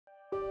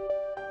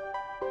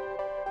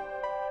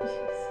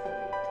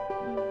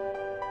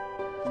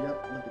Yep,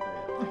 look at that.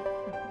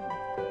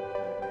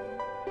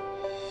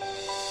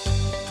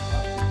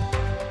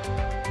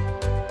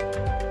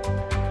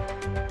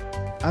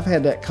 I've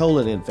had that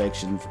colon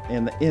infection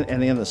in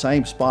the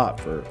same spot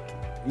for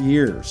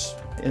years,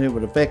 and it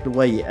would affect the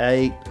way you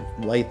ate,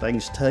 the way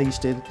things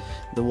tasted,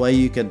 the way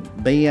you could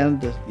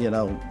bend,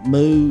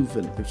 move,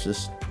 and it was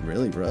just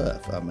really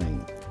rough. I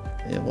mean,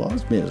 it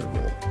was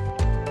miserable.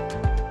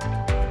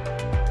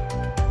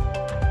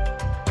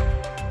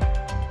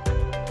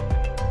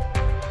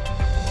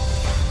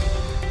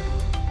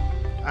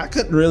 I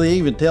couldn't really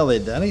even tell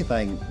they'd done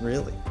anything,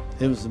 really.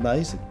 It was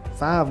amazing.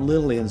 5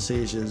 little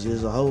incisions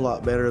is a whole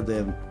lot better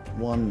than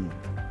one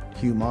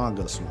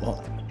humongous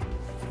one.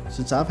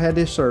 Since I've had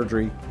this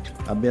surgery,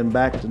 I've been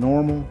back to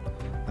normal.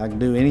 I can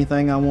do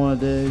anything I want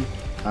to do.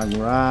 I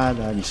can ride,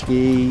 I can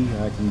ski,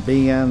 I can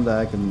bend,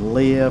 I can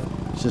lift.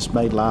 It's just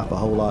made life a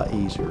whole lot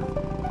easier.